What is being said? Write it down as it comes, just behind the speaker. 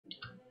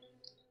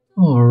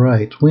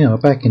Alright, we are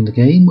back in the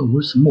game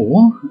with some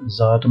more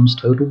Tsardoms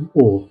Total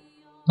War.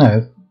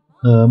 Now,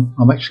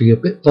 I'm actually a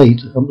bit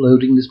late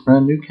uploading this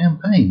brand new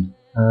campaign,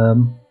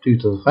 due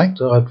to the fact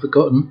that I'd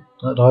forgotten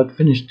that I'd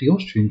finished the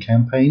Austrian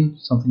campaign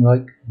something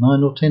like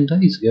 9 or 10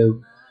 days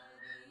ago.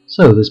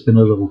 So there's been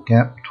a little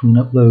gap between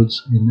uploads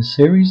in this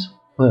series,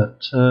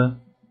 but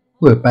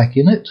we're back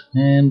in it,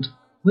 and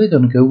we're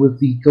going to go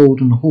with the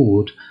Golden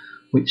Horde,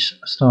 which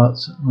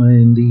starts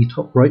in the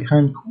top right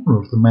hand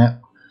corner of the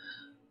map.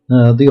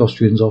 The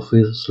Austrians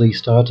obviously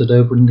started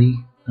over in the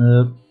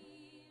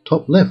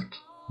top left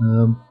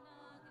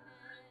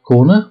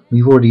corner.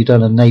 We've already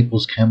done a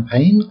Naples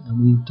campaign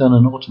and we've done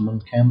an Ottoman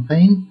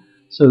campaign,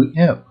 so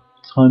yeah,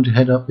 time to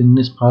head up in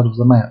this part of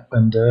the map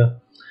and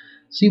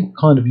see what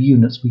kind of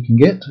units we can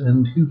get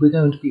and who we're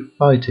going to be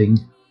fighting.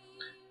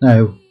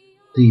 Now,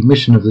 the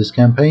mission of this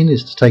campaign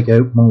is to take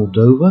out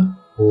Moldova,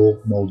 or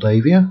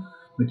Moldavia,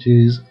 which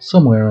is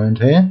somewhere around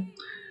here.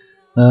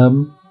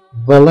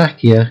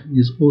 Wallachia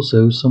is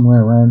also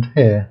somewhere around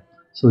here,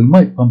 so we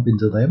might bump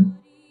into them,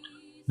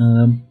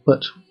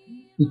 but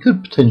we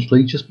could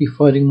potentially just be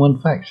fighting one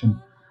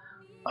faction.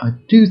 I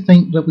do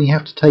think that we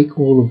have to take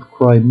all of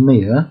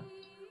Crimea,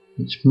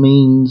 which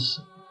means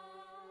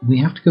we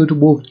have to go to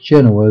war with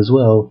Genoa as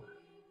well,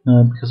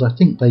 because I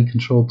think they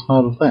control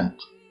part of that.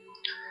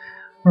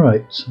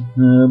 Right,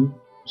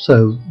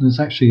 so there's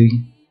actually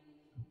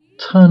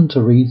a ton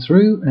to read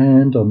through,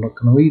 and I'm not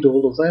going to read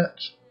all of that.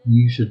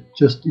 You should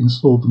just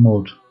install the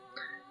mod.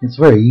 It's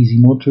a very easy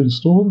mod to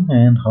install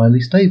and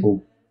highly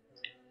stable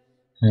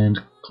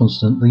and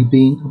constantly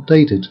being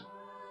updated,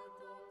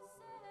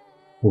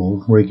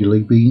 or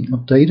regularly being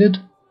updated.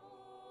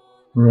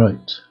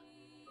 Right.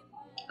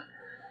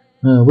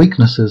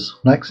 Weaknesses: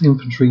 lacks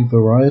infantry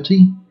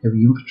variety,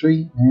 heavy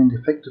infantry and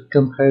effective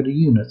gunpowder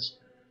units.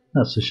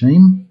 That's a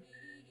shame.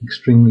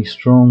 Extremely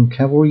strong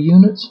cavalry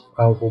units,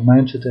 powerful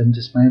mounted and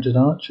dismounted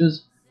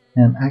archers,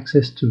 and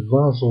access to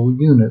vassal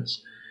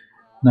units.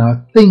 Now,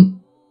 I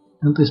think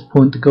at this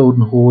point the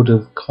Golden Horde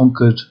have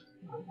conquered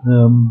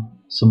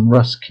some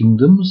Rus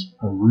kingdoms,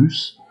 or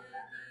Rus,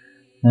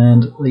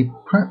 and they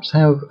perhaps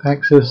have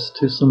access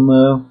to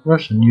some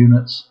Russian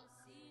units.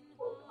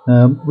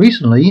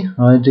 Recently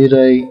I did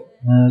a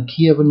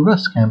Kiev and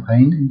Rus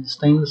campaign in the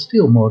stainless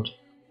steel mod.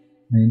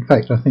 In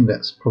fact, I think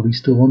that's probably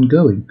still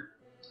ongoing.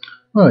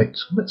 Right,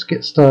 let's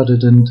get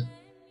started and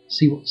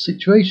see what the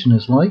situation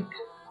is like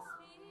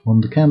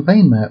on the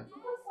campaign map.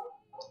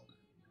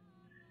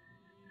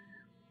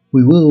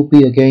 We will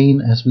be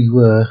again as we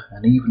were,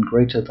 and even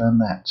greater than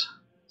that.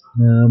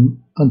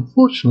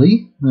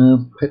 Unfortunately,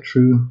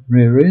 Petru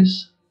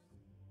Reres,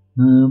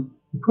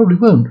 we probably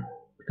won't,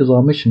 because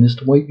our mission is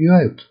to wipe you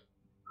out.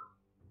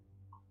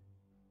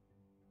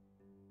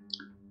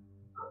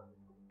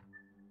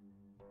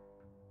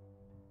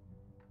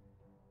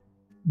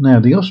 Now,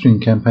 the Austrian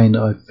campaign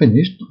that I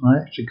finished, I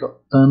actually got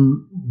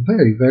done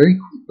very, very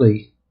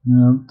quickly.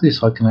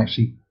 This I can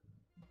actually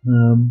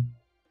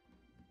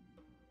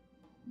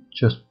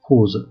just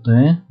pause it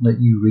there,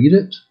 let you read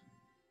it.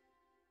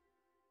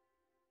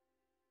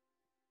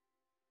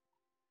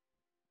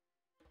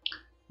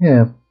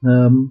 Yeah,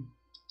 the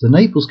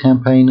Naples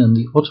campaign and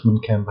the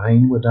Ottoman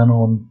campaign were done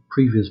on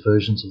previous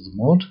versions of the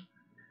mod,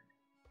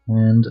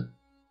 and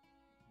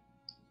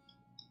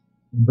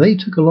they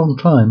took a long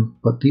time,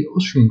 but the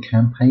Austrian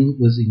campaign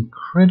was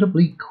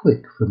incredibly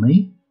quick for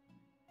me.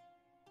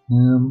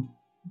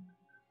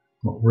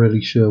 Not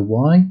really sure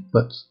why,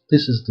 but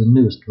this is the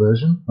newest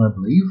version, I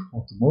believe,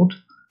 of the mod.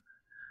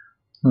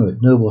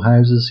 Alright, noble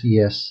houses,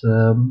 yes.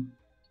 You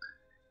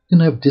can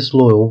have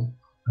disloyal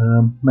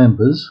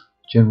members,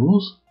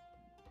 generals,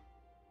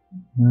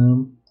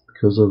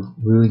 because of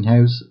ruling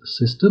house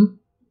system.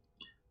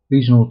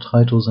 Regional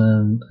titles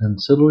and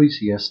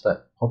ancillaries, yes,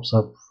 that pops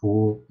up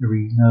for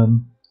every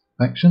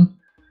faction.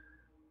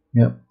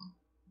 Yep.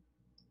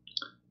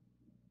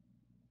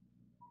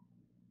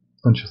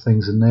 Bunch of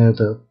things in there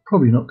that are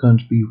probably not going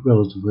to be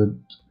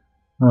relevant.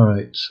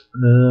 Alright,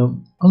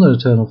 I'm going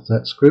to turn off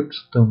that script,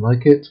 don't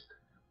like it.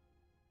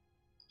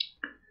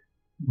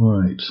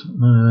 Alright,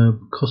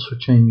 cost for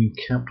changing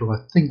capital, I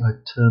think I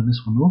turn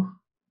this one off.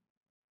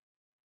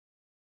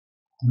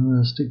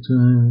 Stick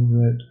to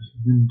red,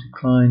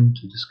 decline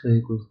to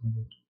escape with.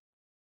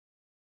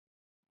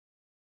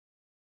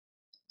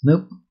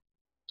 Nope.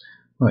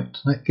 Right,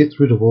 that gets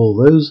rid of all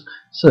those.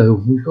 So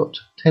we've got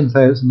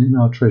 10,000 in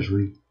our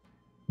treasury,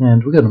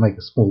 and we're going to make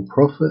a small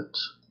profit.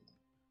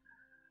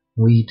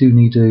 We do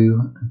need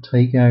to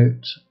take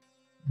out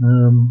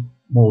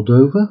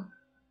Moldova.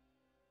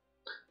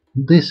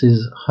 This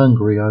is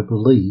Hungary, I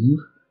believe.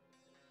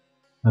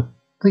 I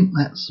think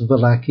that's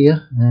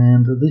Wallachia,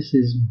 and this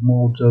is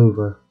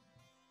Moldova.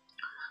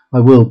 I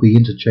will be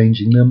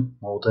interchanging them.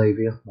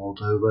 Moldavia,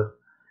 Moldova.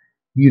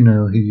 You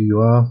know who you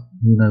are,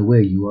 you know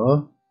where you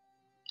are.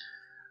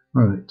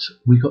 Alright,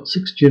 we got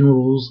 6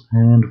 generals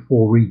and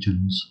 4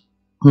 regions.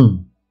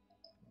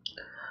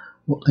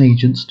 What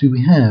agents do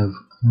we have?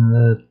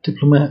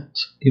 Diplomat,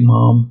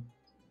 Imam.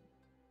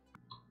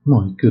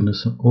 My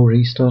goodness, I'm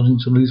already starting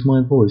to lose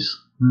my voice.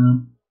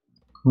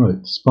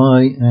 Right,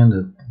 spy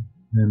and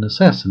an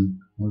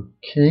assassin.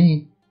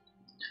 Okay.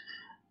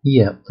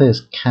 Yeah,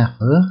 there's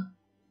Kaffa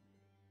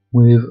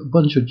with a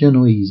bunch of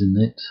Genoese in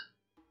it.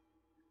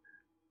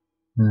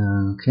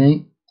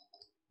 Okay.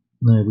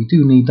 Now we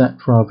do need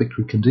that for our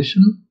victory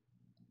condition.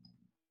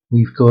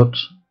 We've got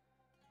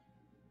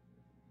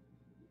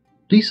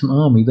decent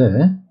army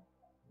there.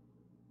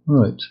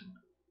 Right.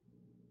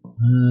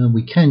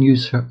 We can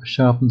use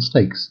sharpened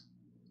stakes.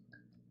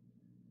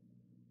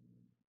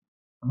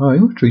 Our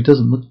infantry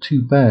doesn't look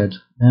too bad,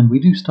 and we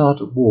do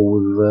start at war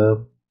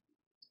with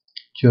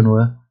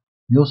Genoa.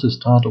 We also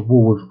start at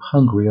war with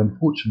Hungary,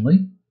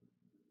 unfortunately.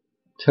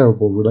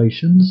 Terrible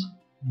relations.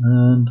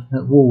 And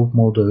at war with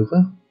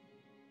Moldova.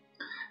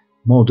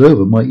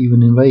 Moldova might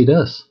even invade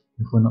us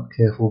if we're not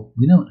careful.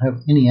 We don't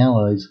have any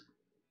allies.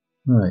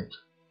 Right.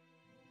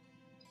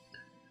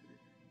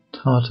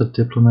 Tartar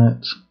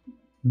diplomat.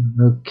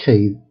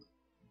 Okay.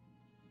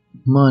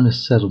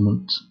 Minus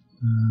settlement.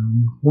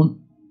 Want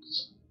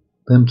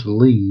them to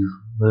leave,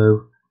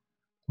 though.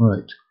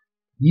 Right.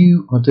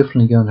 You are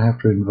definitely going to have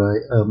to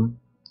invade.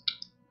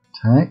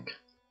 Attack.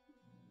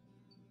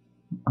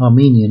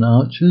 Armenian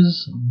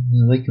archers.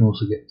 They can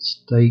also get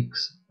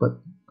stakes, but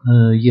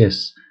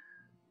yes.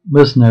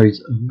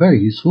 Mercenaries are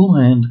very useful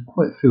and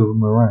quite a few of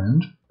them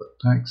around, but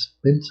they're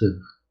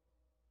expensive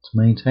to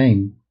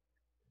maintain.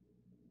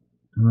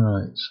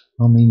 Right,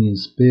 Armenian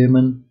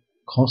spearmen,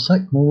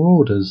 Cossack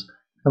marauders.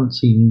 Haven't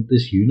seen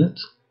this unit.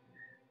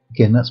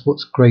 Again, that's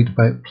what's great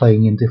about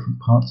playing in different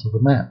parts of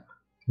the map,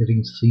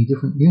 getting to see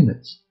different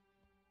units.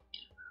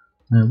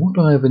 Now, what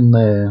do I have in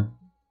there?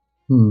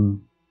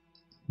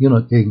 You're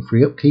not getting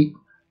free upkeep.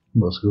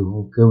 You must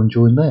go and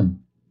join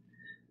them.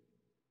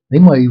 They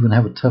might even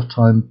have a tough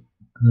time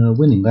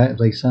winning that if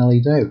they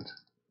sallied out.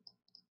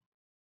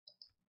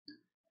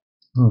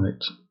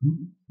 Right,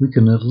 we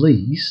can at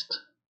least.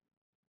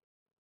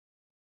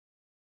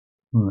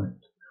 Right,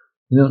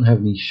 we don't have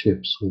any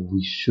ships, or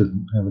we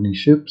shouldn't have any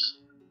ships.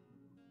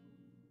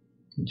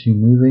 Continue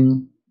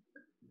moving.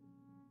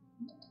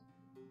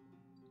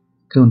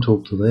 Go and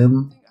talk to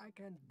them.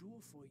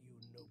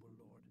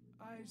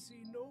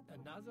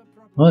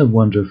 I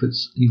wonder if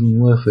it's even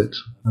worth it.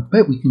 I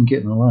bet we can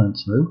get an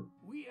alliance though.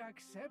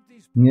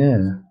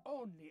 Yeah.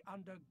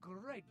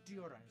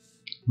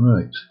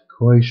 Right,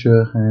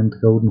 Croatia and the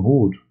Golden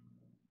Horde.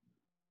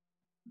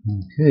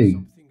 Okay.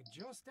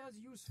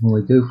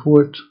 Will they go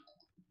for it?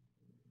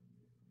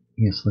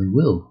 Yes, they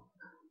will.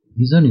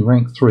 He's only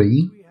rank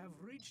 3,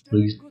 but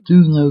he's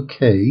doing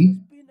okay.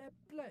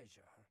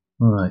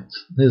 Alright,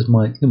 there's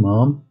my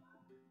Imam.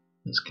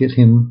 Let's get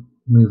him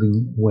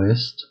moving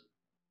west.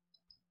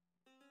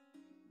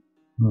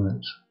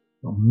 Right,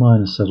 got a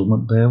minor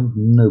settlement there with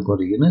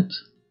nobody in it.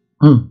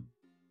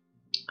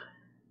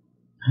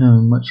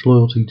 How much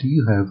loyalty do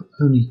you have?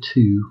 Only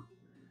 2.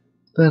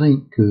 That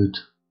ain't good.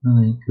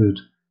 That ain't good.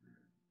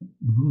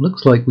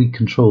 Looks like we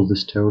control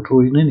this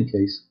territory in any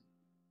case.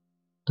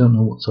 Don't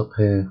know what's up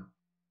here.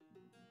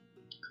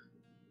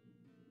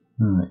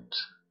 Alright.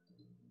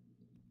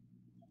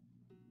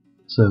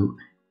 So,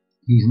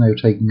 he's now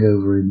taking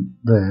over in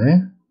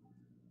there.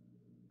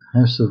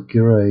 House of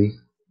Giray.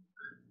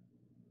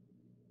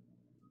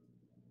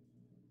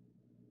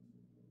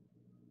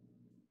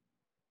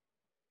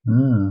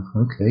 Ah,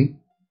 okay.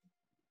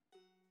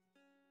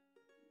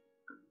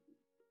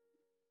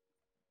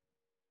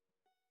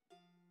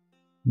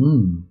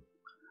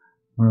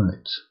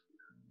 Right.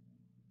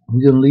 Are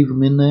we going to leave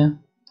them in there?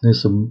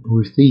 There's some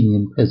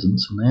Ruthenian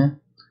peasants in there.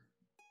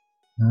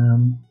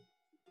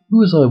 Who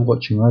was I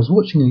watching? I was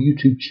watching a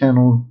YouTube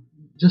channel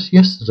just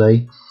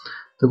yesterday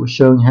that was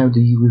showing how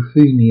the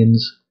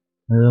Ruthenians,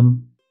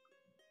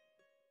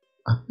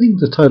 I think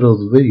the title of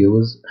the video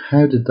was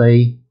How Did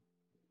They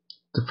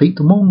Defeat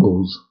the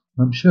Mongols?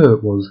 I'm sure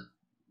it was.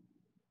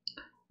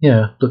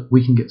 Yeah, look,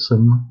 we can get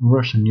some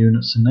Russian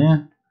units in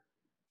there.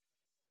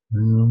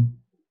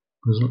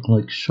 Those look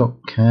like shock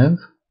cav.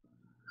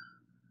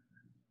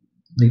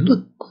 They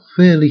look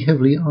fairly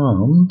heavily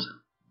armed.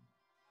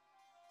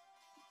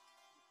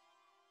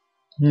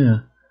 Yeah.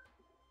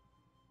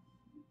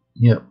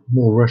 Yep,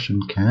 more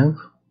Russian cav.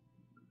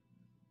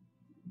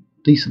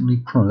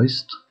 Decently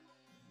priced.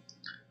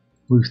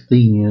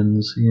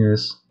 Ruthenians,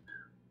 yes.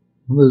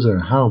 Well, those are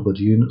halberd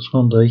units,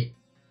 aren't they?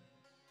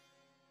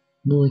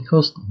 Well,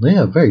 they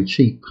are very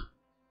cheap.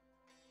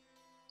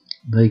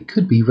 They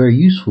could be very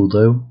useful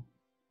though.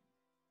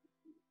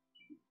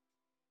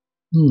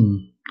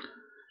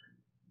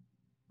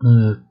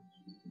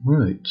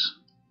 Right.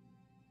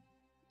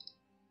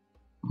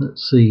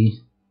 Let's see.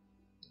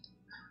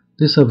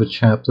 This other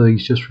chap though,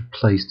 he's just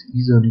replaced.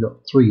 He's only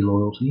got 3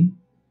 loyalty.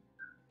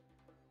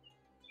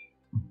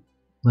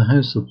 The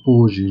House of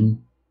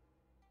Borgian.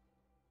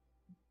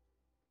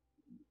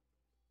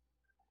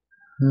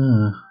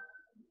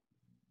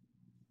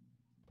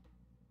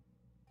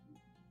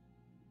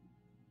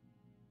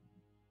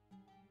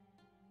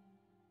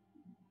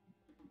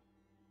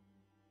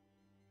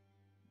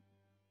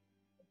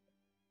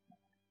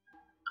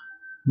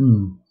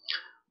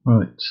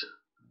 Right.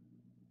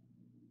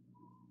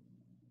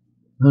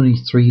 Only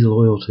 3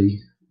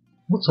 loyalty.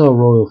 What's our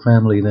royal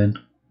family then?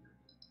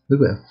 We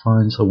better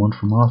find someone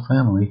from our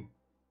family.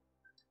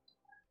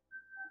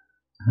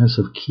 House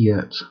of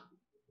Kiat.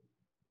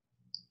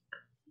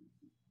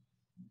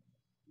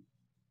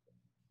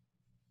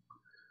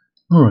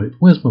 Alright,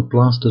 where's my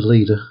blasted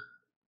leader?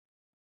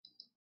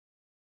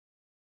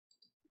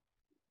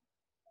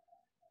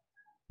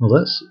 Well,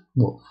 that's,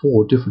 what,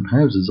 4 different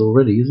houses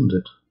already, isn't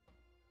it?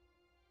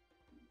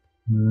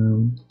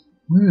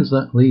 Where is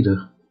that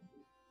leader?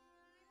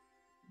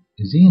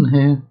 Is he in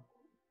here?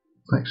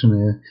 Faction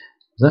here.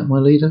 Is that my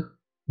leader?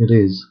 It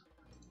is.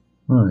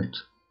 Right.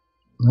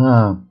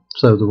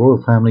 So the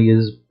royal family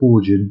is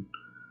Borgian.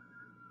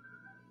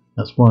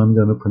 That's why I'm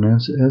going to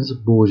pronounce it as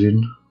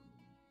Borgian.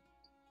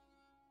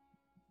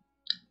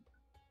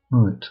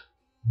 Right.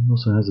 He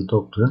also has a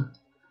doctor.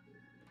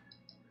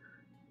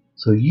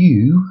 So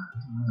you,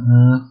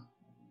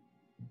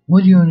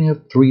 why do you only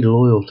have 3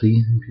 loyalty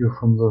if you're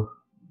from the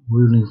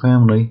ruling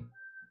family?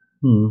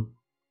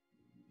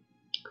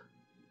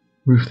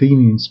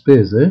 Ruthenian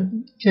spears there?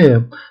 Yeah,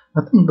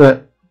 I think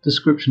that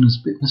description is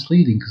a bit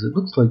misleading because it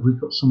looks like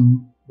we've got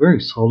some very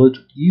solid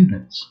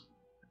units.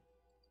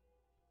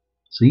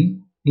 See,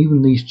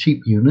 even these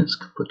cheap units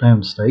can put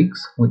down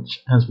stakes,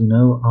 which, as we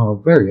know, are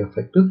very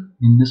effective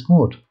in this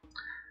mod.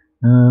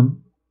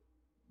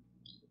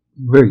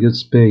 Very good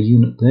spare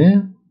unit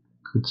there,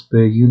 good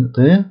spare unit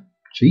there,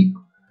 cheap,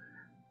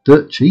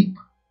 dirt cheap,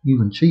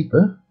 even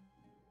cheaper.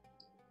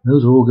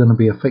 Those are all going to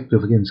be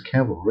effective against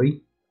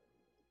cavalry.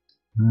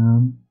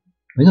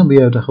 They're going to be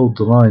able to hold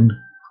the line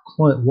for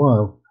quite a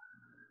while,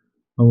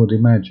 I would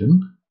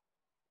imagine.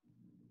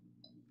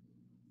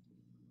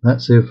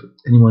 That's if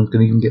anyone's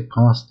going to even get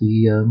past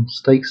the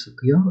stakes that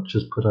the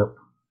archers put up.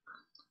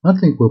 I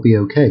think we'll be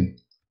okay.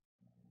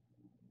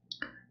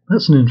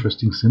 That's an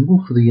interesting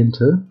symbol for the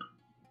intern.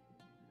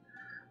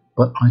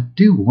 But I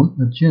do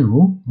want a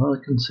general that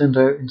I can send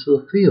out into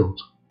the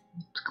field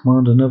to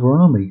command another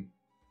army.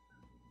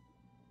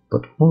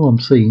 But all I'm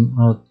seeing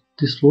are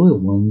disloyal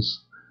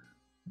ones.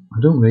 I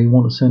don't really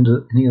want to send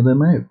any of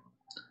them out.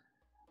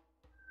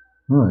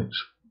 Right,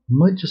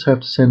 might just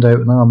have to send out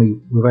an army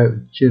without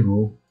a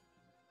general.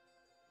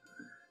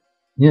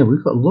 Yeah,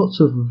 we've got lots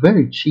of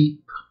very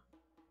cheap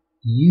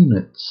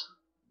units.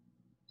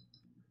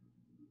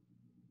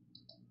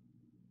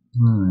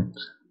 Right,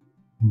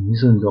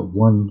 he's only got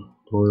 1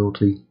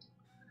 loyalty.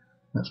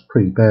 That's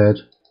pretty bad.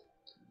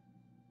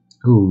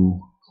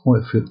 Ooh,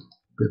 quite a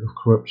bit of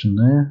corruption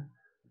there.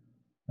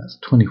 That's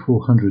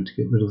 2,400 to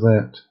get rid of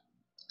that.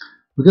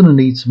 We're going to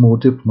need some more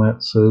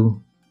diplomats,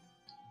 so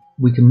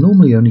we can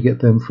normally only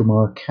get them from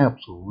our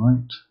capital,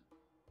 right?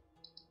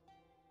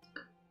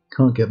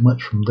 Can't get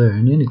much from there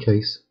in any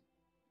case.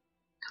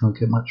 Can't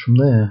get much from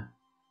there.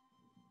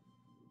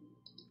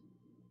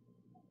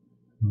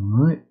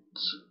 Alright.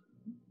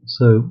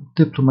 So,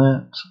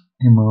 diplomat,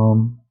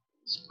 imam,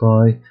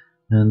 spy,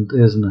 and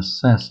there's an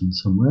assassin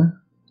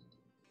somewhere.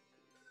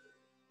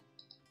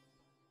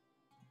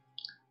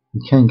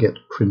 We can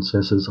get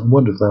princesses. I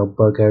wonder if they'll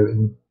bug out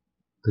in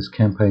this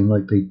campaign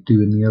like they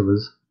do in the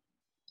others.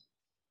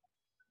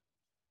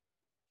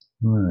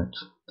 Right.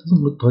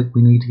 Doesn't look like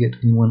we need to get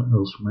anyone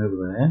else from over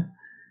there.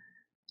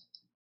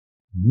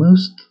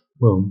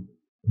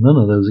 None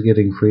of those are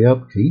getting free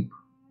upkeep.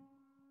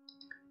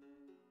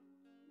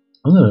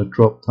 I'm going to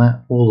drop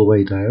that all the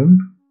way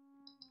down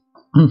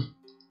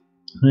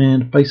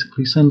and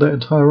basically send that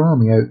entire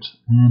army out,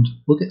 and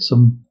we'll get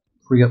some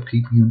free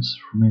upkeep units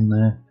from in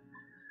there.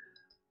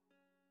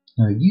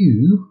 Now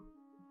you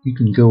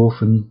can go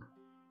off and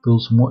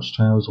build some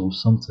watchtowers or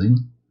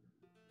something.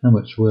 How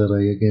much were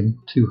they again?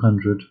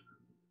 200.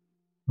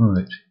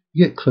 Right,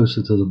 you get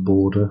closer to the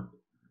border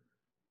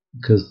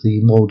because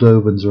the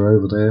Moldovans are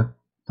over there.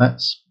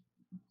 That's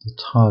the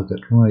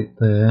target right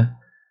there.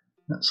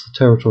 That's the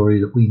territory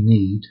that we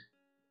need.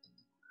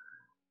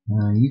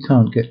 You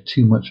can't get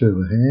too much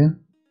over here.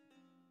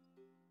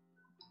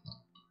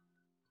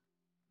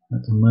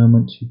 At the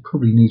moment, you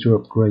probably need to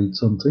upgrade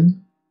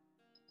something.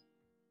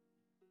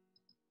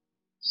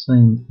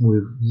 Same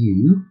with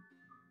you.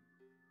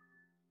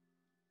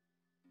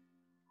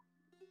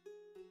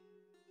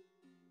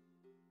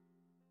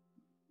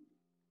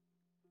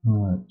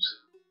 Right.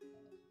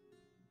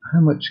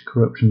 How much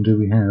corruption do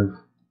we have?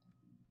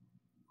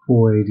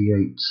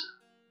 488.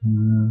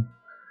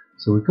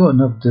 So we've got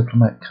another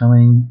diplomat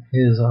coming.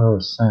 Here's our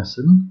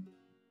assassin.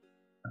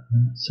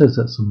 It says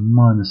that's a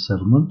minor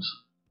settlement.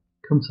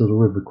 Come to the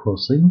river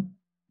crossing.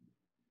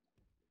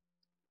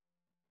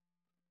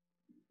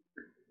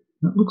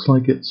 That looks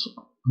like it's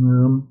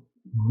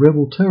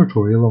rebel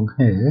territory along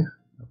here,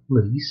 at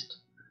least.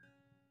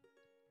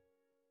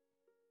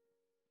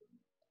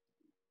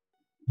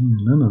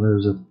 None of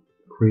those are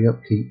free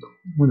upkeep.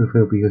 I wonder if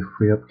there'll be a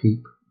free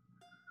upkeep.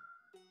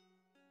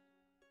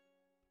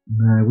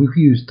 Now, we've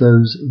used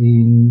those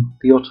in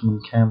the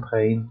Ottoman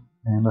campaign,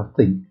 and I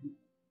think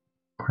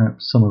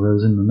perhaps some of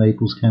those in the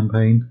Naples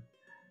campaign.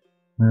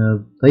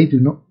 They do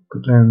not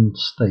put down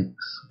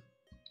stakes.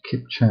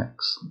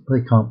 Kipchaks,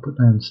 they can't put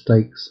down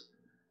stakes.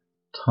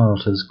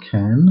 Tartars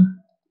can.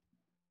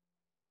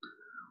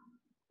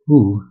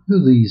 Ooh, who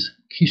are these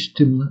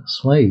Kishtim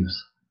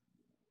slaves?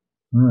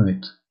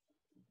 Right.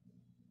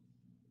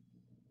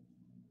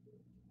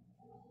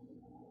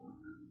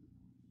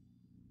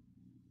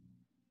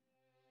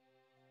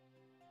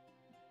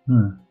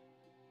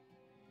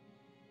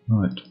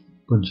 Right,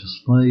 bunch of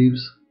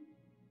slaves.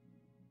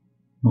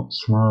 Not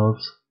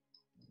Slavs.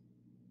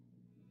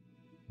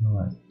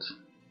 Right.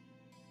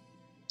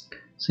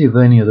 See if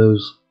any of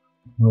those,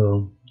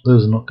 well,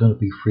 those are not going to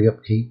be free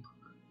upkeep.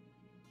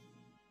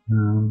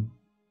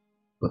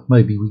 But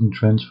maybe we can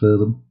transfer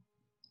them.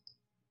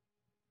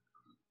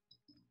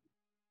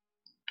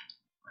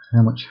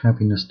 How much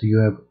happiness do you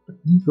have?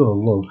 You've got a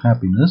lot of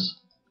happiness.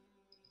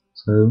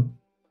 So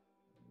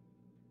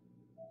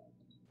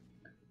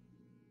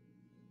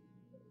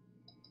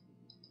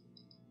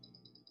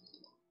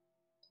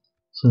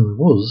there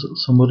was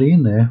somebody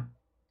in there.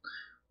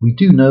 We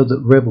do know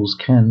that rebels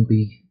can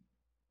be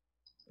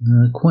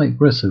quite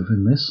aggressive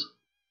in this.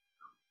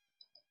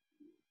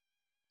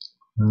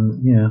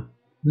 Yeah,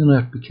 we're going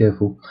to have to be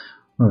careful.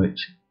 Right,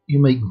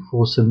 you're making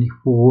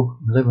 474,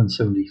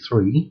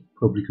 1173,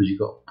 probably because you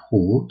got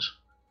port.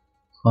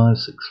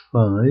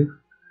 565.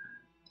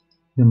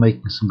 You're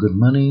making some good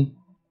money.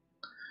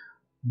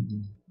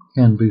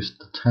 Can boost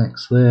the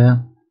tax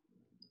there.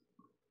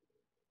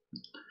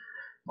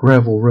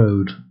 Gravel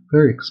road,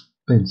 very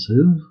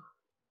expensive.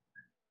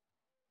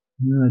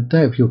 I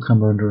doubt if you'll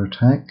come under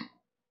attack.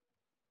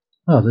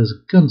 Ah, there's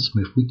a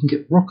gunsmith. We can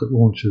get rocket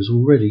launchers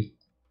already.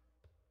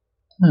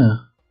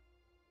 Ah.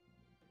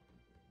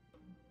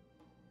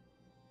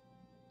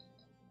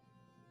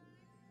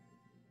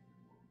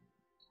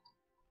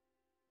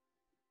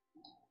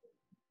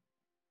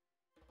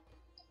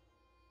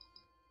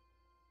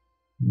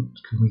 What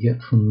can we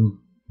get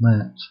from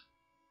that?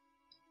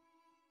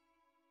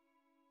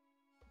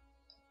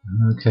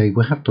 Okay,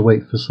 we'll have to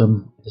wait for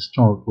some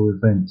historical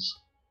events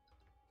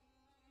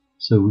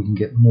so we can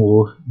get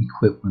more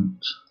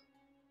equipment.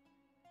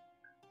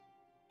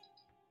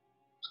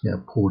 Let's get a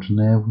port in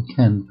there. We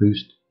can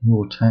boost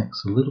your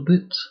tax a little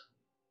bit.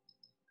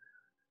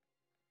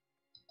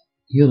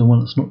 You're the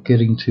one that's not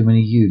getting too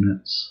many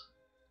units.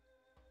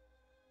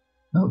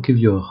 That'll give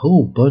you a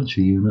whole bunch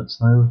of units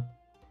though.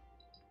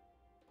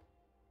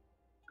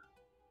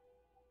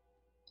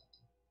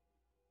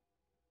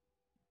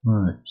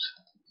 Right,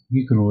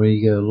 you can already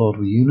get a lot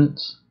of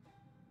units.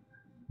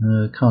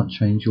 Can't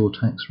change your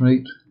tax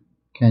rate.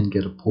 Can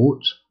get a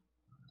port.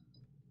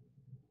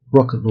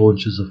 Rocket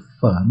launchers are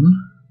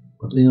fun,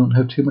 but they don't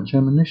have too much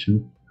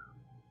ammunition.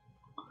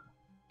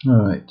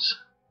 Alright,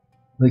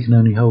 they can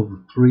only hold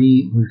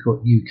 3. We've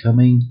got you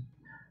coming.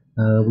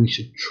 We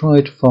should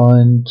try to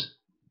find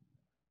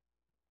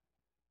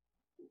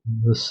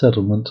the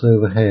settlement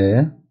over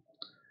here.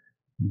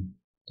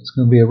 It's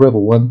going to be a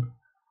rebel one,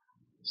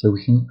 so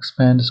we can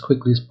expand as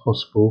quickly as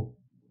possible.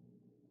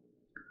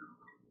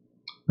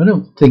 I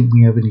don't think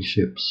we have any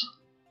ships.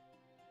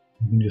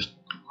 We can just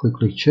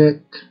quickly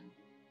check.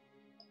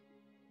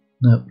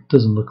 No, it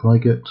doesn't look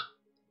like it.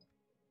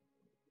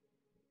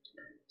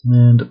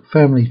 And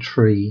family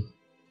tree.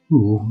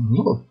 Ooh, a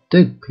lot of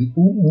dead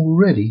people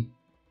already.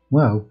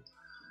 Wow.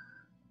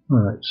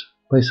 Alright,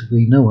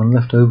 basically no one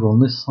left over on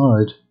this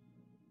side.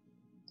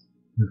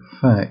 In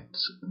fact,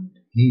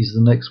 he's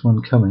the next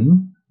one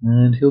coming,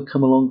 and he'll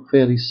come along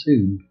fairly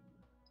soon.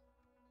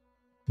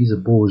 He's a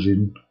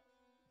Borgian.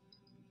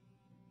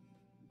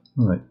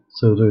 Right,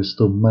 so there's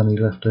still money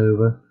left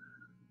over.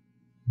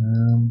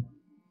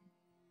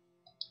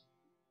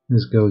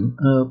 Is going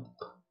up.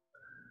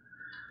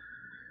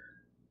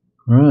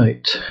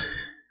 Right.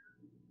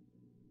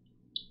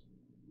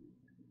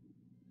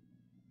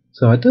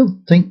 So I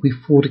don't think we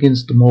fought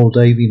against the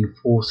Moldavian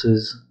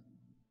forces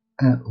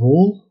at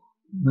all.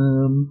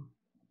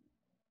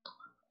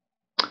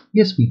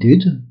 Yes, we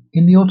did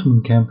in the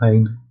Ottoman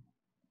campaign.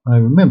 I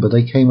remember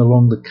they came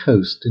along the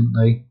coast, didn't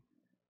they?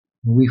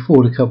 We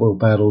fought a couple of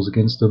battles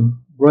against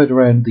them right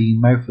around the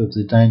mouth of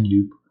the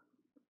Danube.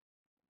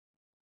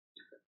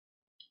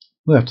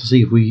 We'll have to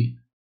see if we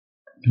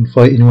can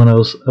fight anyone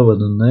else other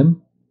than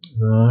them.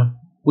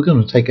 We're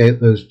going to take out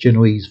those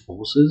Genoese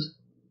forces,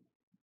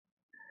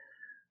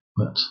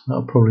 but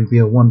that'll probably be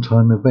a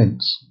one-time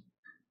event.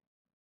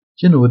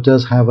 Genoa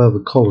does have other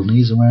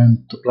colonies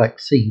around the Black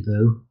Sea,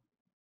 though.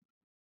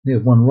 They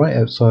have one right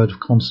outside of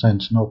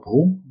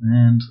Constantinople,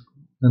 and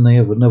then they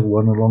have another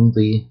one along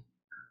the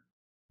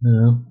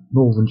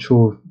northern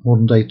shore of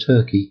modern-day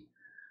Turkey,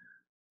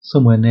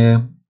 somewhere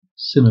near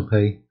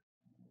Sinope.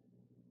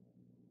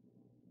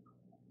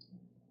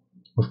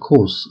 Of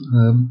course,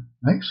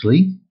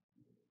 actually,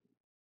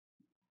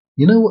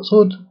 you know what's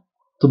odd?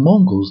 The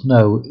Mongols.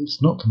 No,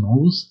 it's not the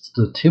Mongols, it's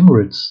the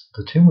Timurids.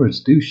 The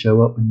Timurids do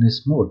show up in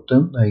this mod,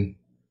 don't they?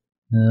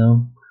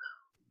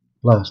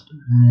 Last,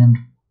 and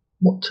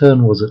what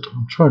turn was it?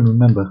 I'm trying to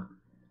remember.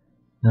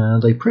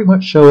 They pretty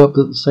much show up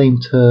at the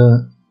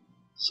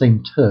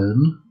same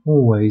turn,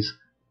 always.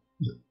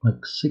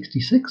 Like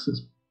 66?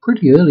 It's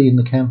pretty early in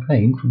the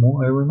campaign from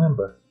what I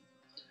remember.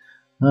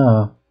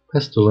 Ah,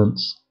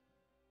 Pestilence.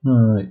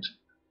 Alright.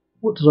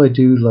 What did I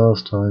do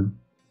last time?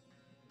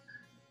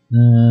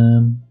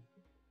 No.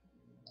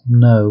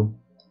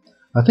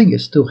 I think it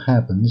still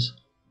happens.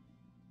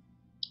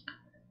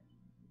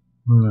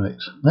 Right.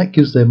 That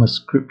gives them a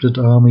scripted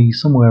army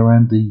somewhere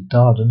around the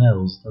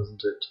Dardanelles,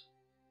 doesn't it?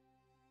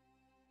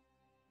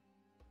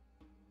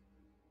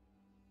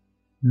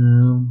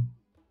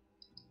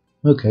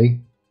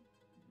 Okay.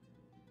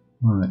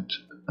 Right.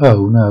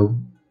 Oh no.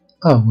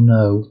 Oh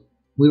no.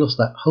 We lost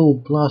that whole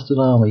blasted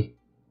army.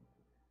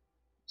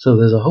 So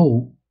there's a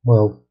whole,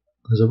 well,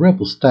 there's a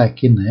rebel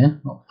stack in there,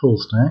 not full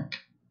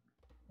stack.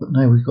 But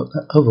now we've got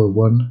that other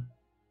one.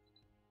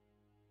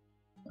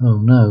 Oh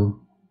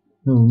no.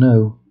 Oh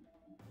no.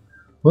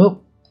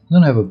 Well, we're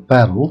going to have a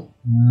battle.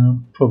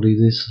 Probably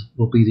this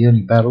will be the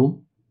only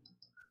battle.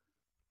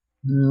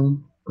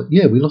 But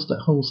yeah, we lost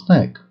that whole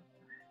stack.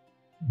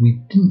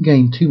 We didn't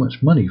gain too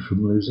much money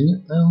from losing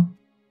it though.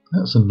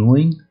 That's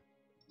annoying.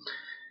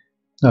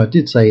 Now I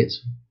did say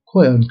it's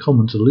quite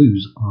uncommon to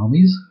lose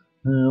armies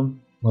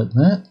like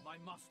that.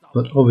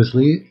 But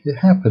obviously it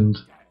happened.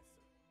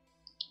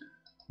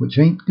 Which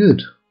ain't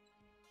good.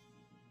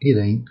 It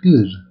ain't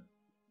good.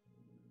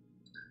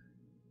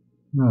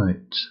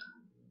 Right.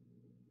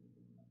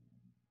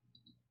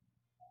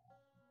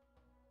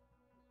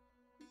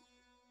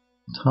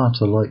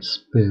 Tartar light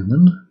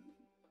spearmen.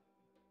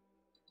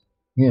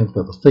 Yeah,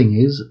 but the thing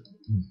is,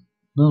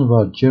 none of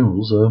our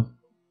generals are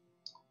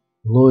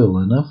loyal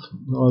enough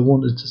that I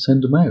wanted to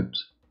send them out.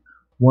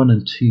 1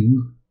 and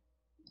 2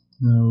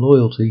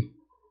 loyalty,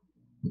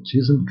 which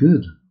isn't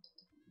good.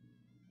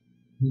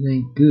 It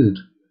ain't good.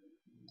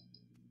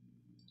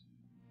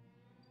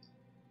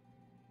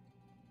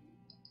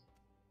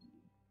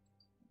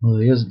 Well,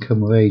 he hasn't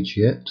come of age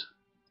yet.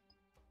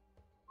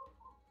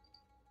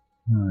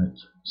 Right,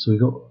 so we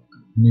got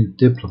a new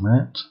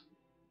diplomat.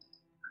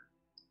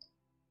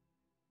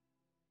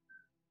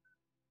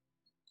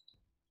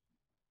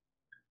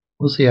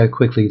 We'll see how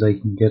quickly they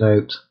can get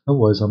out.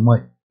 Otherwise, I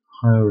might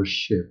hire a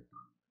ship.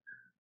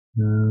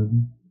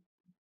 Because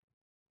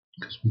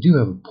we do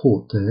have a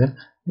port there.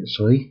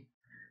 Actually,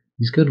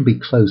 he's going to be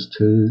close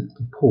to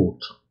the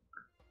port.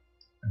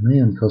 And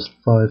they only cost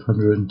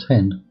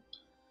 510.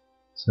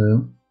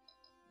 So,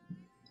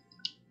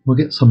 we'll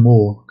get some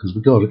more, because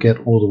we've got to get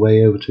all the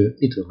way over to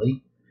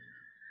Italy.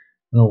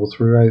 And all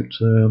throughout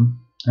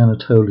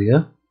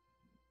Anatolia.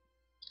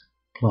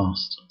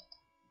 Blast.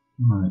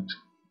 Right.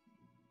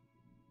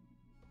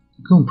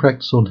 Go and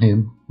practice on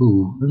him.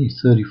 Ooh, only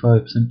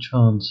 35%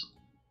 chance.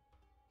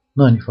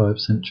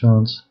 95%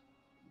 chance.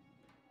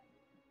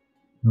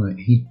 Right,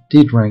 he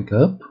did rank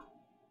up.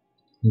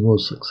 He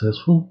was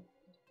successful.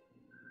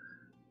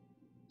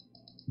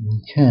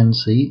 We can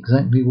see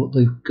exactly what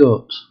they've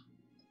got.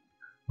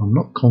 I'm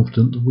not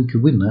confident that we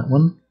could win that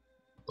one.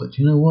 But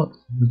you know what?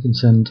 We can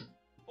send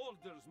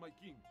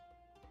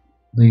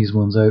these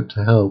ones out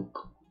to help.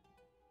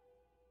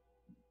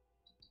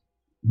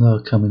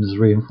 They'll come in as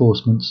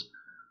reinforcements.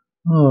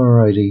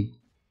 Alrighty,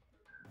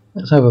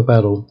 let's have a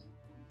battle.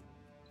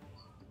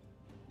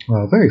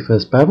 Our very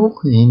first battle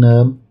in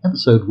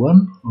episode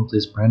 1 of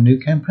this brand new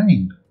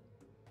campaign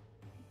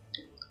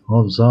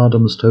of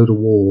Tsardoms Total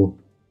War.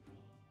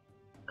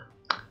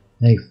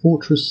 A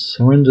fortress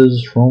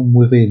surrenders from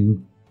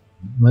within.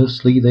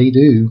 Mostly they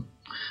do.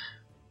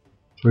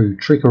 Through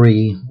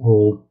trickery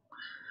or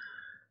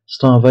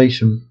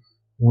starvation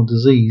or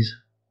disease.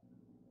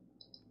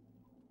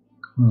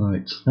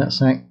 Alright,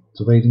 that's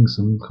activating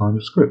some kind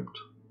of script.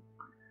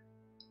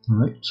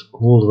 Alright,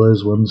 all of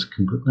those ones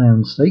can put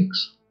down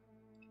stakes.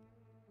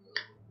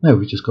 Now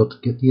we've just got to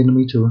get the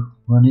enemy to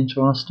run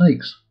into our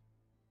stakes.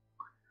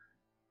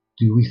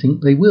 Do we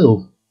think they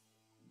will?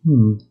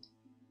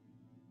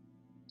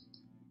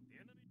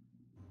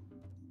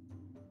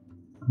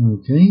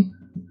 Okay,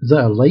 is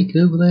that a lake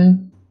over there?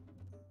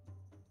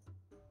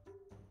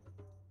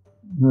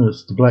 No,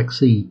 it's the Black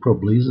Sea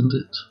probably, isn't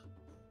it?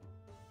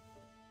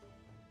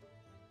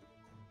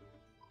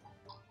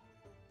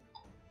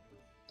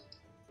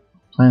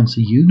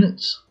 Fancy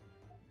units.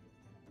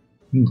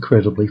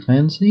 Incredibly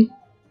fancy.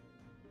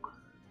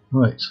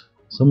 Right,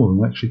 some of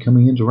them are actually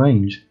coming into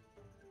range.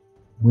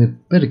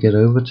 We'd better get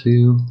over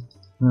to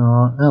where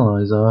our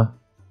allies are.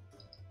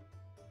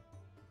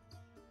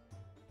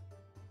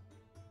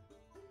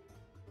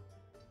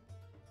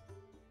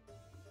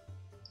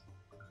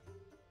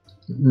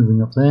 Get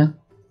moving up there.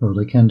 Oh,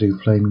 they can do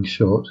flaming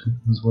shot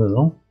as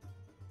well.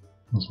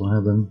 Also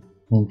have them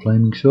on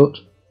flaming shot.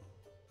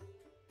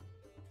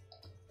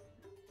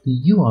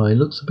 The UI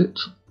looks a bit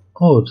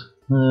odd.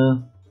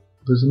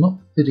 Those are not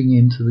fitting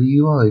into the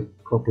UI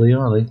properly,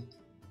 are they?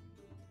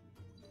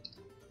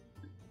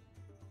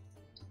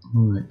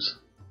 Right.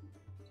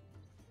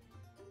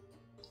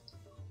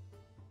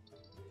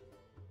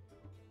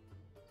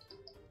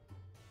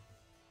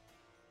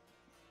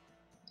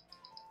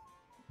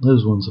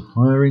 Those ones are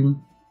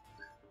firing.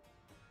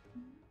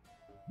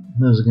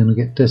 Those are going to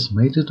get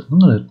decimated. I'm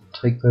going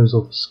to take those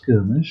off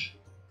skirmish.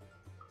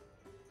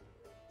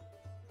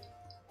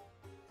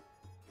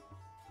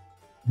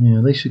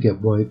 Yeah, they should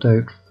get wiped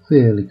out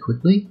fairly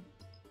quickly.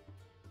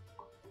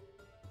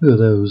 Who are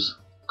those?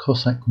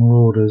 Cossack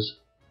marauders.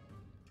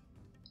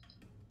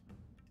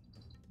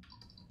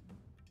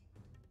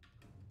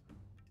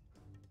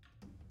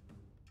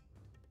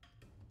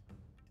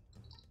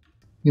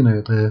 you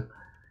know, there.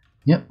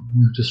 Yep,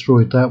 we've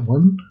destroyed that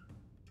one.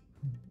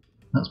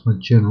 That's my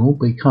general,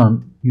 but he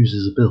can't use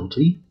his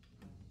ability.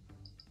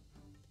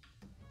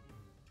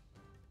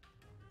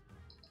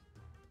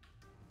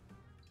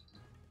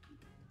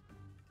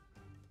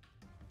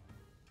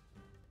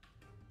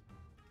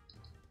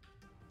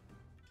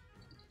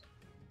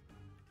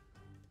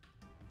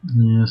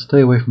 Yeah,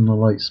 stay away from the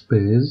light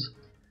spears.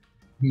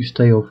 You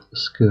stay off the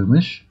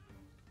skirmish.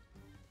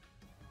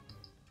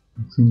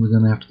 I think we're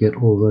going to have to get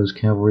all those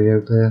cavalry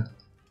out there.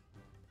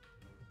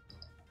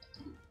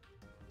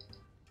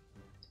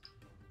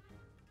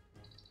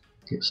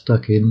 Get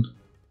stuck in.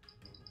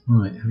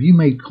 Right, have you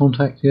made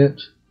contact yet?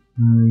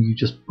 You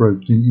just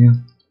broke, didn't you?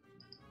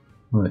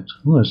 Right,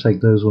 I'm going to take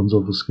those ones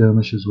off the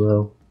skirmish as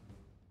well.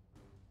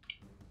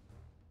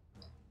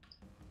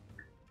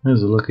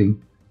 Those are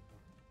looking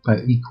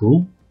about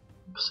equal,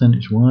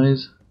 percentage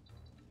wise.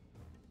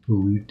 Oh,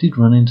 we did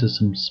run into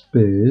some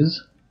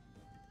spears.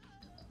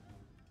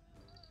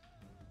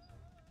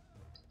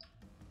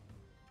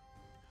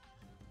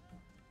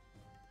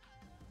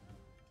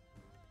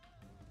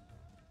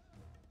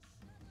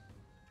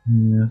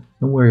 Yeah,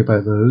 don't worry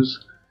about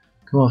those.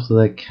 Go after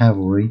their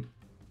cavalry.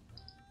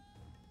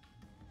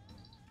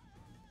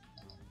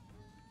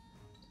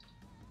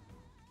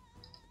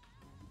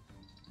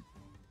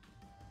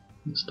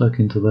 Get stuck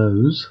into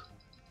those.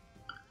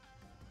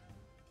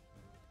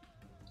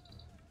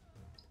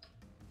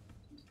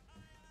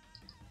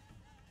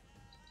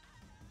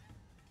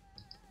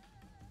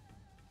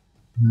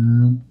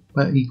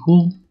 About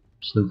equal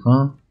so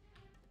far.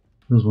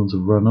 Those ones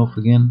have run off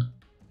again.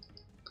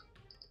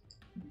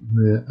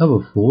 The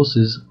other force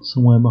is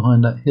somewhere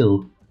behind that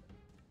hill.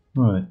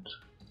 Right.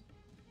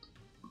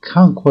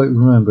 Can't quite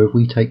remember if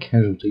we take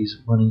casualties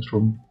running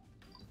from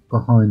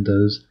behind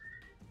those.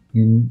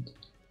 In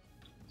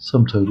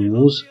some Total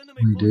Wars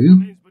we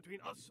do.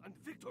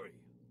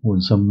 Or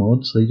in some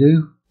mods they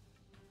do.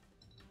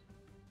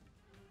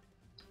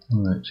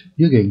 Right,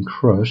 you're getting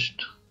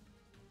crushed.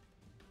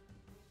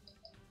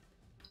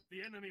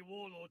 The enemy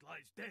warlord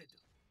lies dead.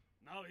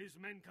 Now his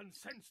men can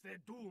sense their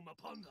doom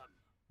upon them.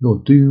 Your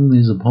doom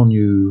is upon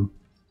you,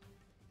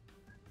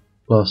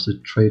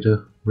 blasted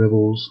traitor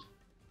rebels.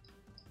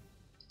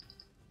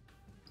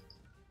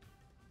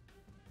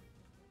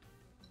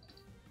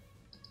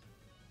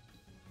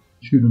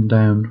 Shoot them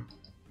down.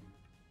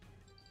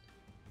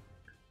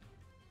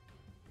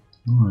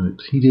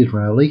 Alright, he did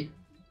rally.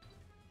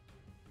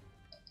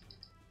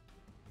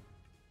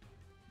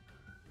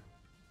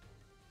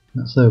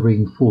 That's their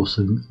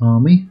reinforcing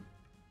army.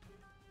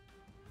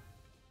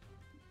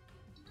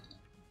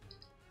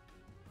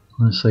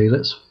 I say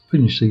let's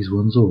finish these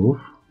ones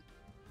off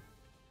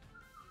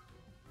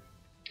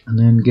and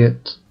then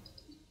get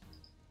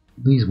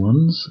these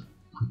ones,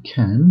 if we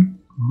can,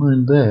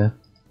 behind there.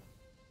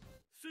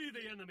 See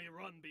the enemy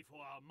run before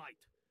our might.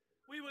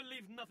 We will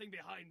leave nothing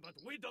behind but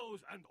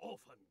widows and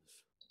orphans.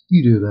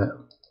 You do that.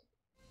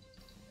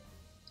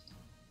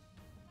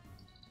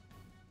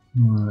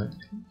 Right,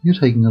 you're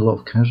taking a lot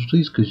of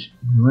casualties because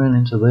you ran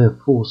into their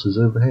forces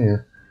over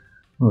here.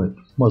 Right,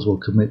 might as well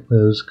commit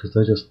those because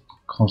they're just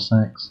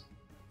Cossacks.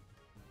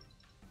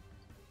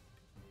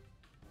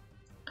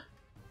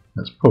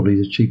 That's probably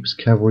the cheapest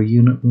cavalry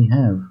unit we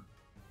have.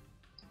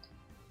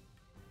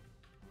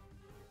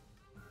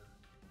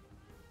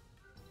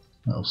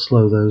 That'll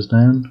slow those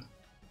down.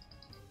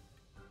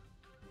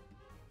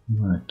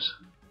 Right.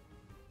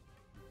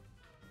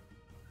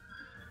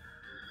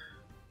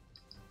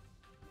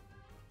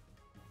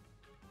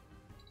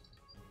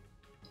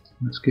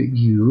 Let's get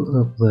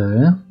you up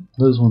there.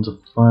 Those ones are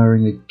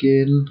firing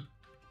again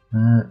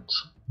at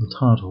the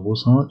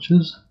TotalWar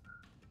archers.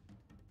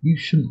 You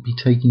shouldn't be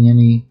taking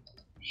any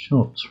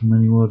shots from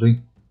anybody.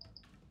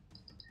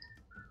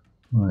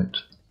 Right.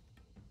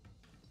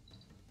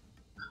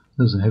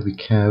 There's a heavy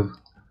cav.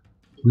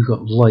 We've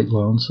got light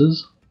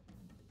lancers.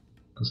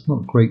 That's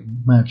not a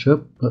great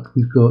matchup, but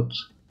we've got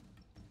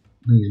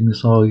these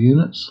missile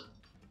units.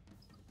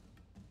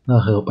 They'll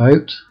help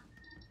out.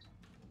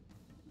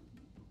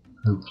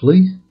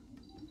 Hopefully.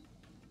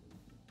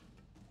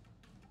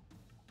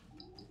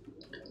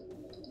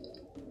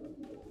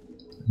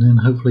 And then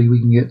hopefully we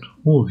can get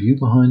all of you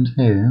behind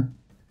here.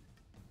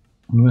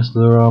 And the rest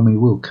of their army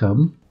will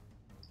come.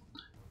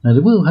 Now they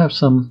will have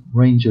some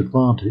range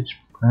advantage,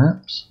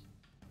 perhaps,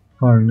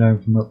 firing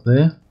down from up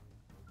there.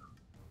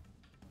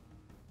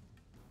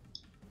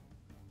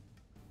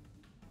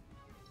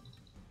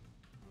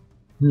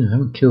 Yeah, I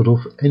haven't killed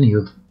off any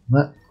of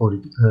that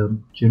body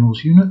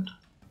general's unit.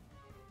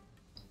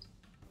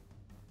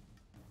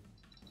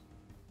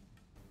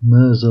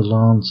 Mirza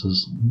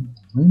Lancers.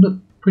 They look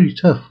pretty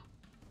tough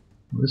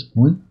at this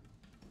point.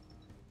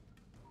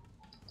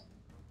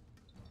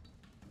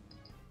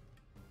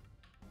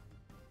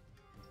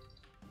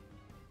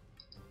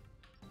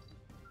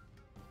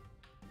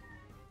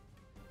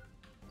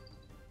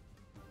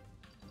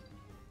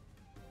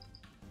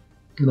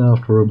 Get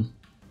after them.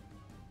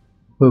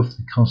 Both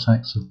the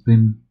Cossacks have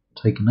been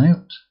taken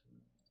out.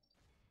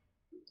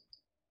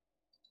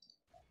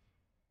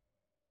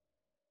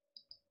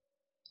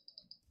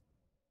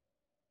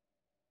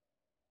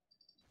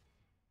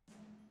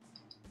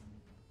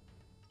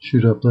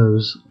 shoot up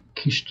those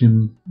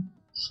Kishtim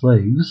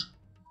slaves.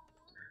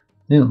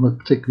 They don't look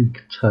particularly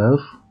tough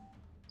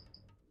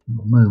at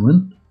the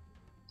moment.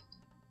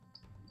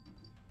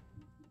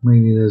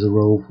 Maybe there's a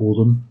role for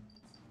them.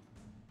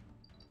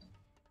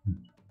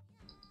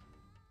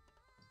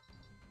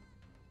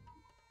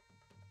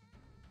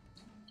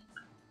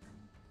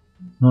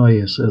 Oh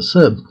yes, at a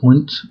certain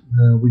point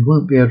we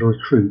won't be able to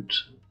recruit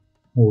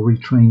or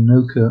retrain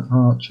Noka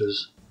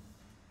archers.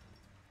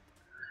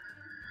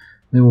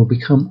 They will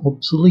become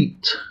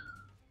obsolete.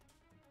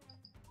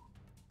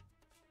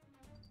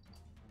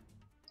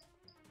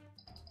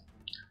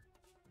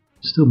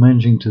 Still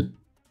managing to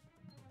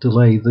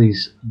delay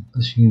this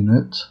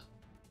unit.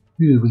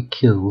 Who did we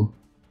kill?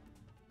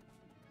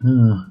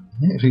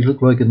 He actually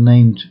looked like a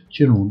named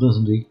general,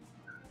 doesn't he?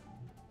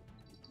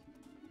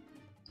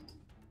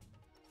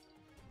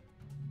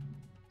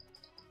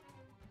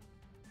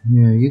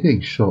 Yeah, you're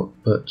getting shot,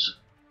 but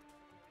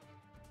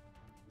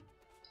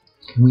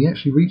can we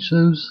actually reach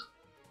those?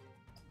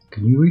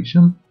 Can you reach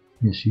them?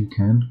 Yes, you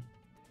can.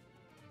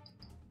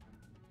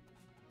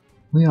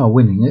 We are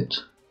winning it.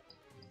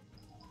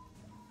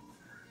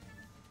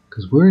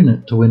 Because we're in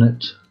it to win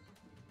it.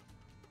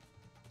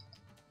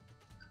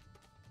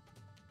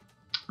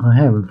 I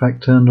have in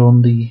fact turned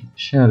on the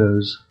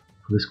shadows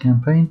for this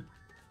campaign.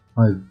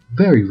 I've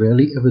very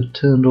rarely ever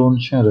turned on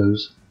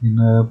shadows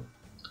in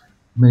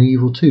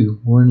Medieval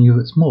 2 or any of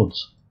its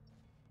mods.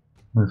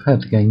 I've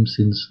had the game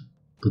since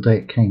the day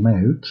it came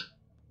out,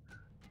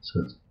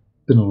 so it's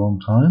been a long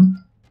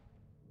time,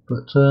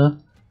 but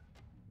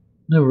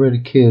never really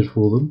cared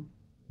for them,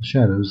 the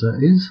shadows that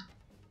is.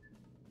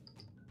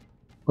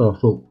 But I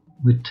thought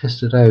we'd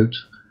test it out.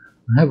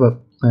 I have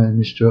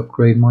managed to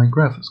upgrade my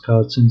graphics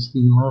card since the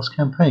last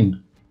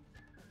campaign.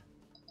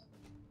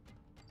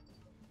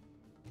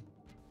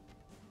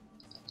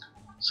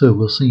 So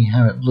we'll see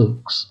how it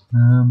looks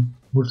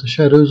with the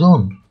shadows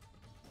on.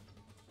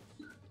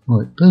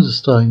 Right, those are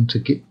starting to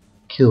get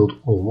killed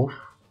off.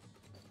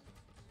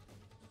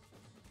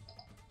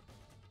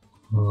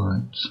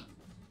 Right.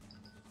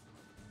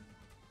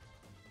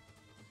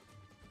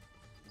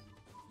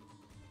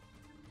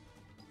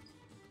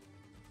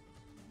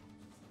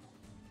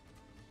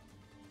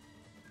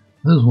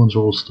 Those ones are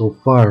all still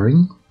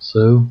firing,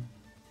 so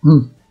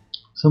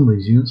some of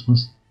these units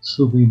must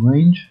still be in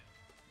range.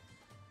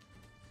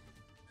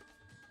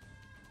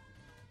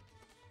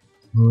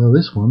 Well,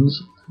 this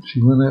one's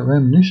actually run out of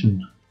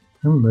ammunition,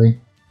 haven't they?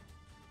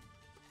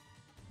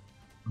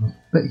 I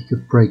bet you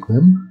could break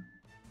them.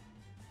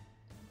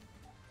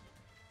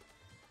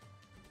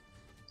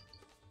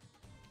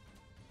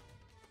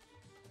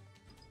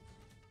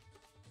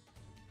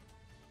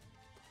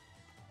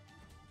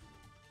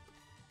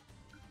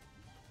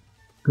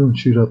 Go and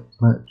shoot up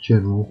that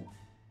general.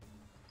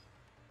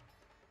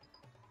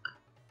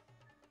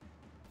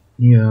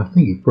 Yeah, I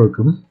think he broke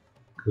them,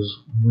 because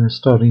we're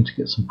starting to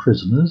get some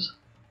prisoners.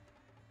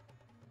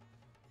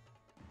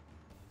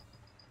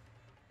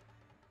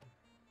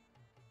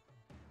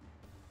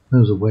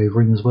 Those are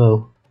wavering as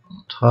well.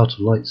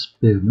 Tartar light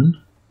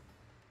spearmen.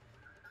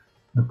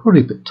 They're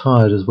probably a bit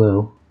tired as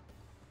well.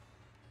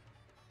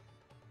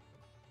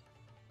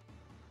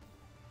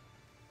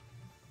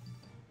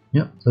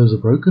 Yep, those are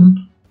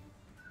broken.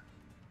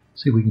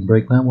 See if we can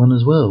break that one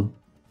as well.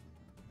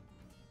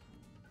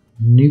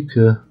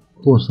 Nuka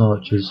horse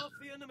archers,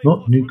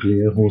 not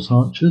nuclear horse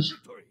archers.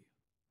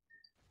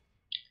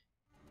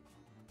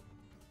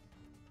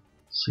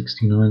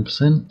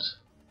 69%.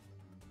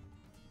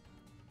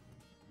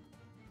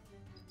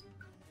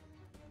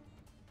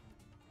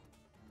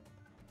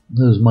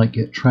 Those might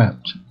get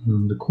trapped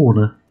in the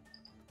corner.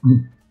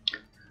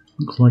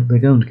 Looks like they're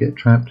going to get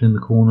trapped in the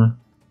corner.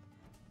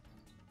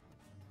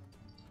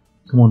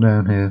 Come on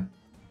down here.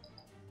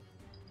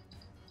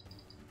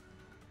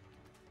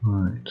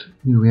 Right,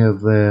 who do we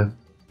have there?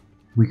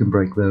 We can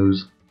break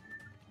those.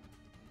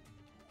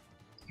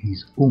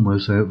 He's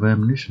almost out of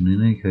ammunition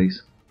in any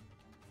case.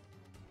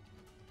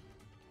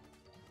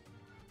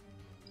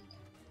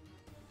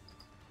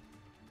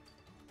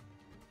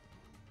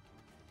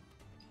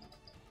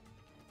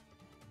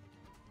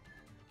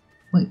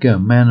 Might get a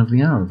Man of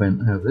the Hour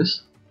event out of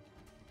this.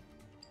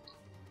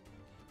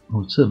 I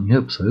would certainly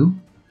hope so.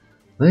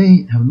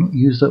 They have not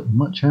used up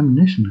much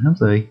ammunition, have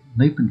they?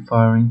 They've been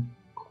firing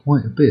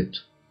quite a bit.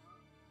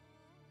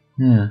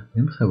 Yeah,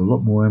 they must have a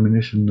lot more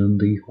ammunition than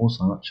the horse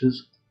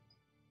archers.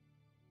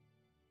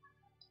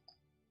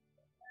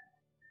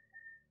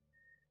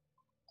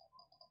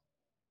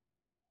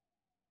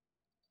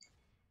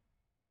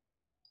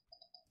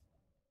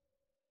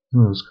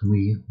 Who else can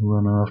we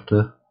run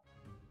after?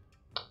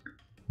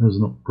 Those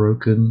are not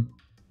broken.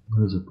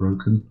 Those are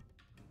broken.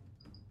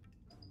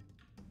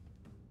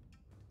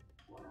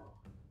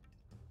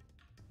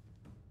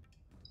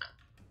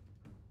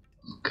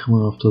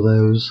 Come after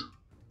those.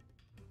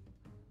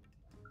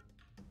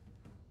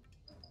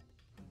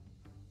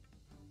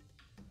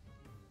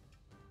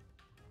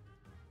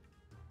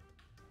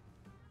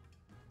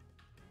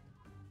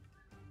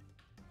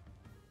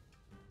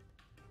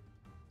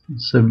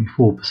 It's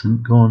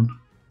 74% gone.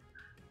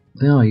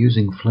 They are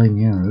using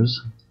flaming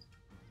arrows.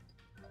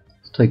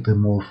 Let's take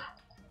them off.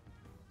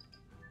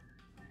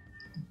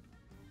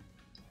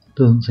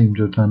 Doesn't seem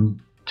to have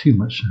done too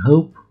much to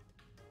help.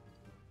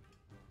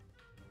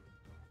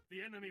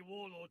 The enemy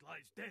warlord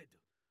lies dead.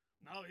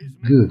 Now his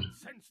Good. men can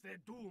sense their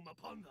doom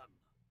upon them.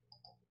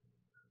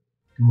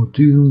 Your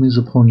doom is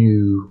upon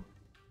you.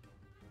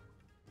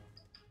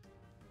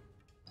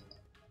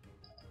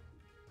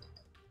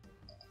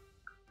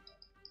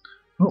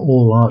 Not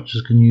all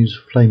archers can use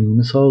flaming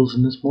missiles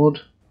in this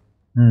mod,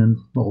 and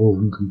not all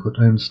of them can put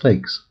down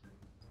stakes.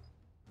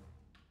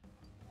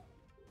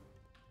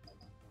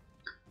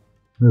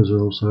 Those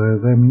are also out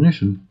of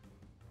ammunition.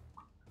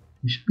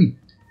 We should be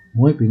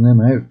wiping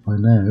them out by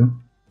now.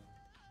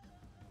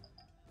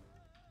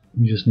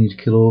 You just need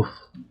to kill off,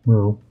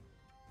 well,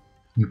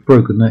 you've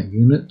broken that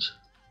unit.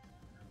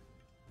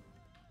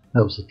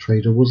 That was the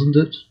traitor, wasn't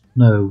it?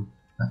 No,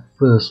 that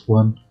first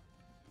one.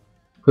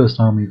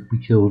 First army that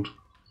we killed.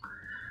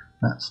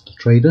 That's the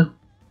traitor.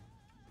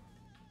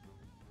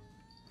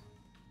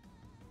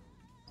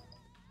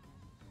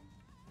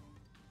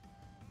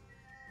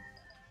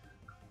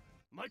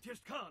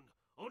 Mightiest Khan,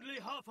 only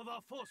half of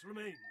our force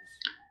remains.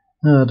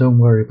 Don't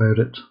worry about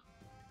it.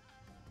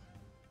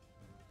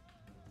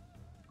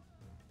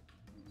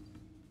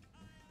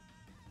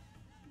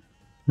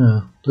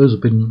 Those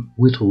have been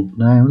whittled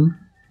down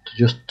to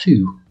just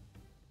 2.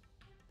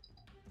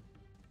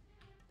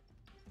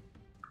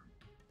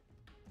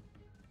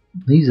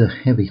 These are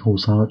heavy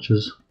horse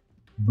archers.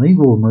 They've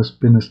almost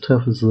been as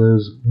tough as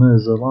those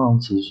Mirza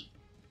lancers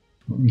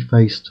that we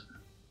faced.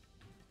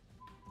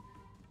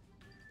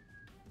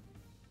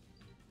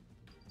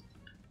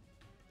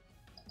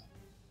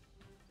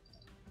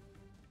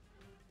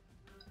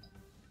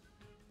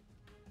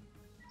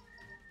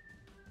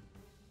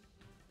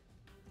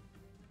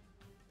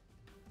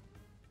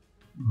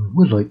 I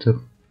would like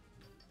to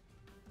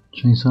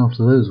chase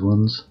after those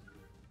ones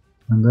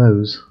and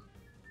those.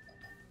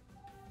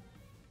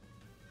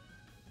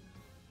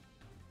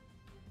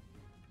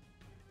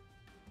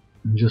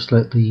 And just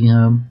let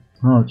the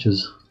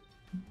archers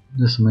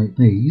decimate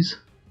these.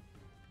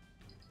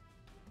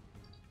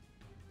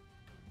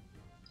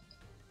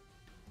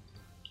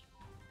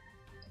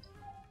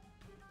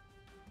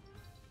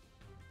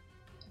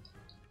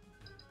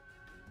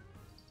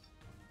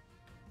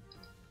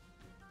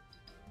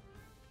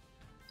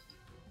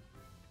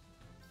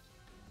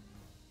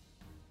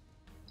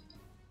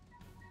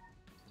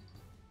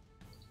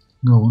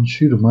 Go on,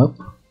 shoot them up.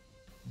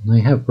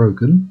 They have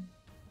broken.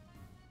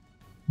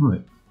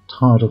 Right,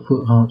 harder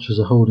foot archers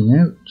are holding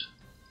out.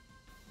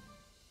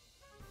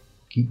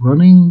 Keep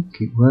running,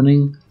 keep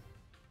running.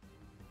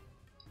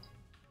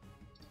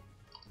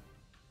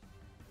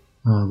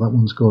 That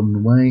one's gone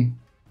away.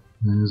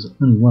 There's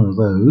only one of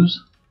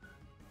those.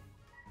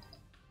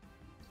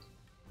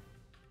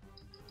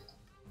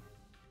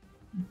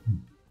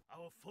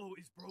 Our foe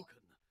is broken.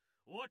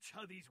 Watch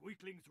how these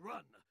weaklings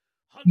run.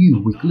 Hunt You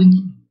them weakling!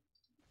 down.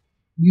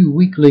 You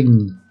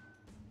weakling!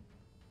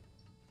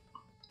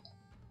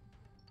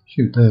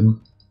 Shoot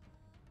them.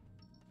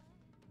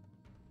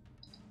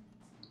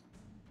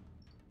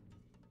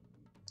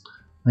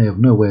 They have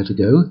nowhere to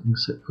go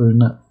except for in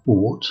that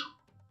fort.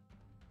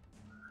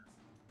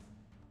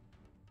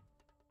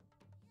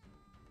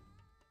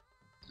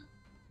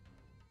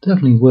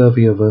 Definitely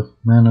worthy of a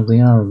Man of the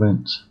Hour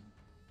event.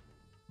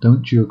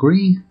 Don't you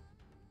agree?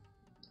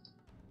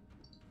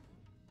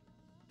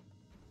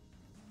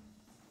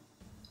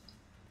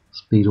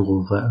 Speed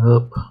all of that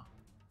up.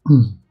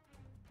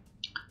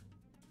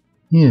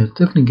 Yeah,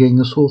 definitely getting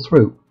a sore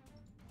throat.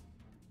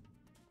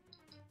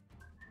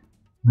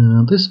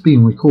 This is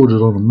being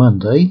recorded on a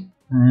Monday,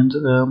 and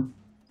the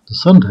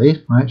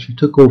Sunday I actually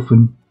took off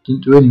and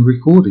didn't do any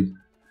recording.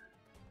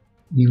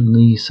 Even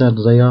the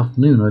Saturday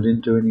afternoon I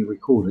didn't do any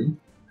recording,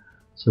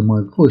 so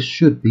my voice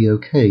should be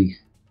okay.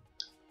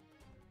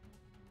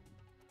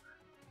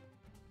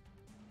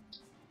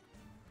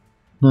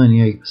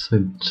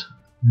 %.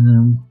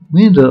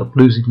 We ended up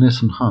losing less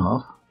than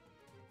half.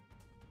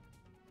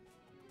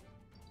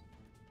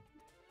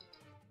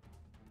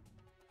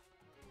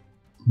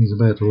 He's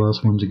about the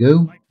last one to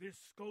go. Like this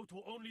go to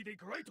only the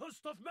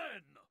greatest of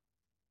men.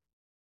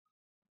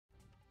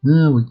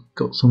 Yeah, we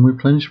got some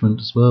replenishment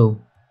as well.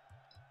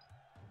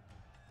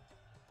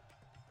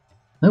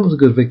 That was a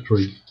good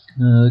victory.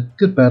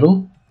 Good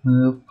battle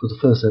for the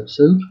first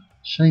episode.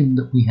 Shame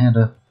that we had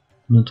an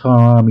entire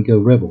army go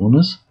rebel on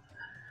us.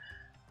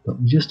 But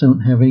we just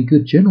don't have any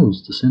good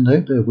generals to send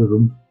out there with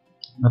them.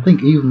 I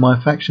think even my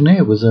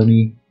factionaire was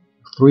only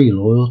 3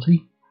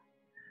 loyalty.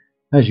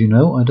 As you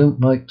know, I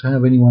don't like to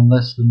have anyone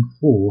less than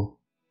 4.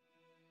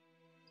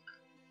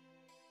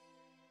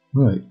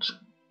 Right.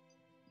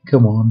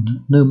 Come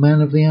on, no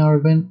Man of the Hour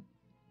event?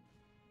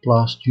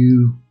 Blast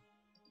you.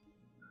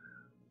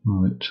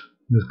 Right,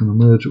 I'm just going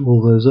to merge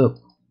all those up.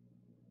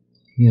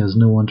 He has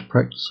no one to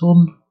practice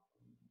on.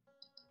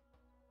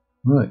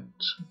 Right.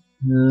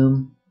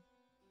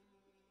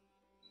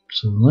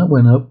 So that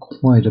went up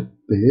quite a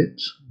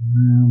bit.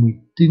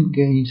 We didn't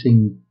get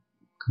anything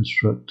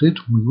constructed.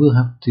 We will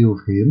have to deal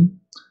with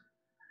him.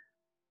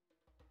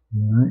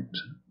 Right.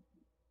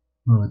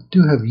 Well, I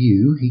do have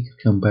you. He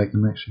could come back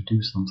and actually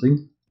do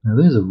something. Now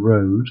there's a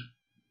road,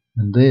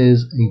 and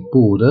there's a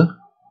border.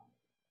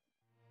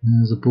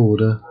 There's a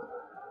border.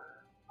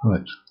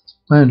 Right. There's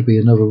bound to be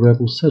another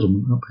rebel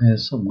settlement up here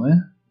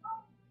somewhere.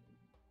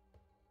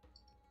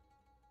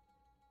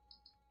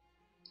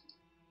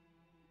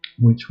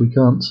 Which we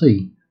can't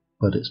see,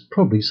 but it's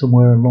probably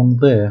somewhere along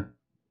there.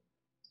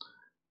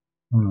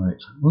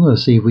 Alright, I'm going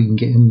to see if we can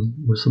get him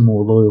with some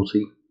more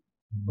loyalty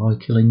by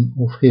killing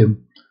off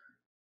him.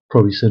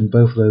 Probably send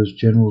both of those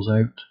generals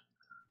out.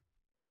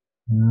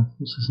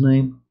 What's his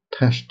name?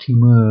 Tash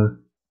Timur.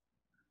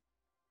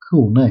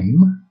 Cool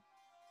name.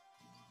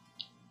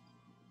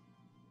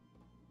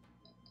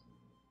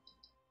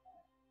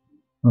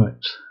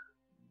 Right,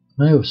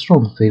 I have a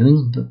strong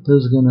feeling that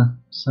those are going to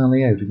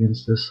sally out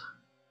against us.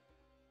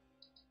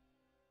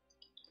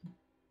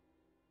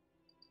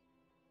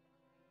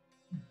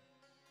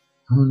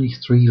 Only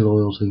 3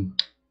 loyalty.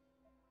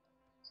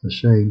 It's a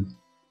shame.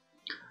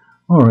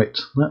 Alright,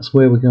 that's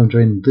where we're going to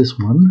end this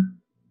one.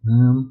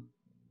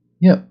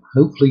 Yep,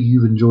 hopefully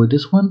you've enjoyed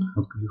this one.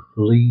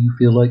 Hopefully you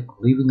feel like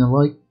leaving a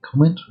like,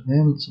 comment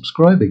and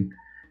subscribing.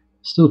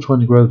 Still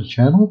trying to grow the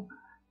channel.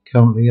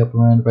 Currently up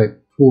around about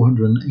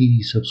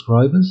 480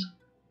 subscribers.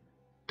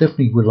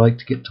 Definitely would like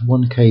to get to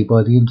 1k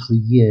by the end of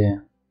the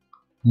year.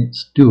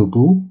 It's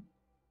doable,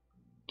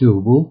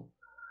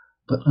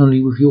 but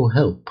only with your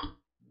help.